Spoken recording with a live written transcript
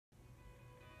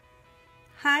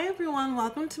Hi everyone,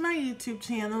 welcome to my YouTube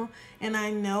channel, and I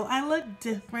know I look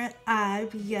different.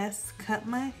 I've, yes, cut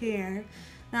my hair.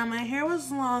 Now my hair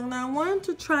was long, now I wanted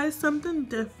to try something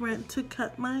different to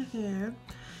cut my hair.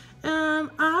 And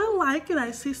I like it.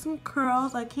 I see some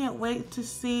curls. I can't wait to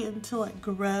see until it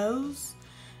grows.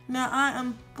 Now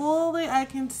I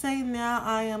can say now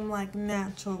I am like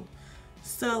natural.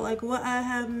 So like what I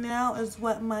have now is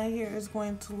what my hair is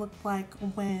going to look like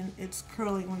when it's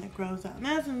curly, when it grows out. And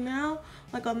as of now,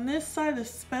 like on this side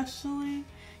especially,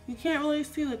 you can't really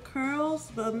see the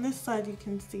curls, but on this side you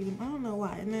can see them. I don't know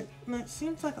why. And it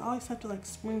seems like I always have to like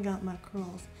spring out my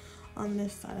curls on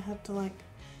this side. I have to like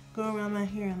go around my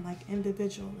hair and like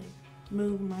individually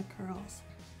move my curls.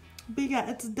 But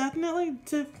yeah, it's definitely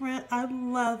different. I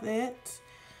love it.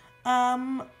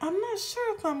 I'm not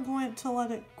sure if I'm going to let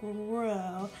it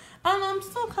grow. I'm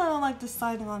still kind of like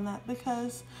deciding on that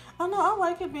because I don't know, I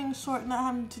like it being short, not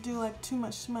having to do like too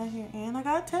much to my hair. And I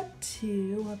got a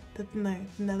tattoo. That's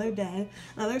another day,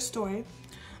 another story.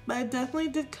 But I definitely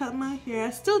did cut my hair. I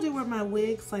still do wear my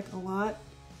wigs like a lot.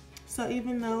 So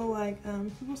even though like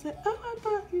people say, oh, I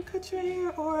thought you cut your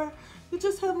hair, or you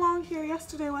just had long hair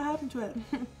yesterday, what happened to it?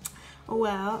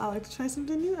 Well, I like to try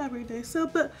something new every day. So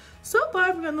far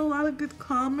I've gotten a lot of good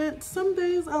comments. Some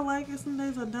days I like it, some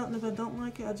days I don't. And if I don't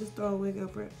like it, I just throw a wig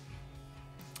over it.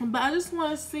 But I just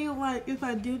want to see like if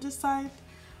I do decide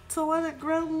to let it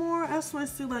grow more, I just want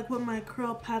to see like what my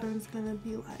curl pattern's gonna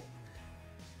be like.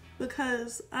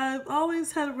 Because I've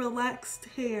always had relaxed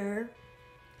hair,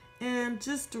 and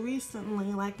just recently,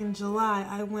 like in July,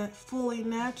 I went fully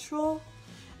natural.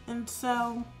 And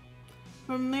so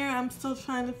from there, I'm still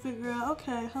trying to figure out,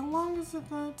 okay, how long is it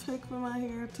going to take for my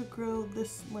hair to grow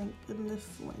this length and this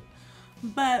length?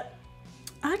 But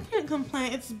I can't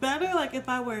complain. It's better like if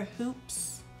I wear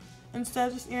hoops instead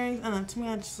of just earrings. I don't know, to me,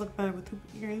 I just look better with hoop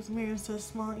earrings instead of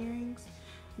small earrings.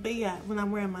 But yeah, when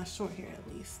I'm wearing my short hair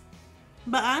at least.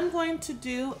 But I'm going to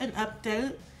do an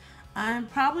update. I'm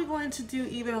probably going to do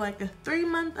either like a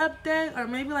 3-month update or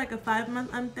maybe like a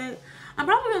 5-month update. I'm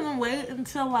probably going to wait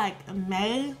until like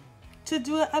May to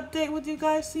do an update with you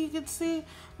guys so you can see,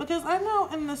 because I know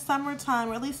in the summertime,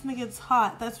 or at least when it gets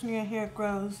hot, that's when your hair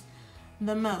grows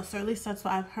the most, or at least that's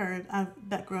what I've heard,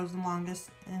 that grows the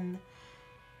longest in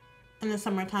the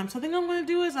summertime. So I think what I'm going to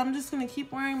do is I'm just going to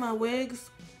keep wearing my wigs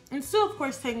and still of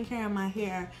course taking care of my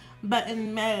hair, but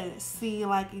in May see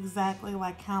like exactly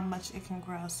like how much it can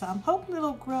grow. So I'm hoping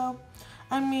it'll grow.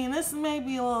 I mean, this may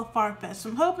be a little far-fetched.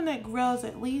 I'm hoping it grows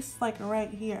at least like right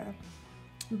here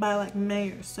by like May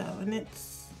or so, and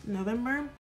it's November.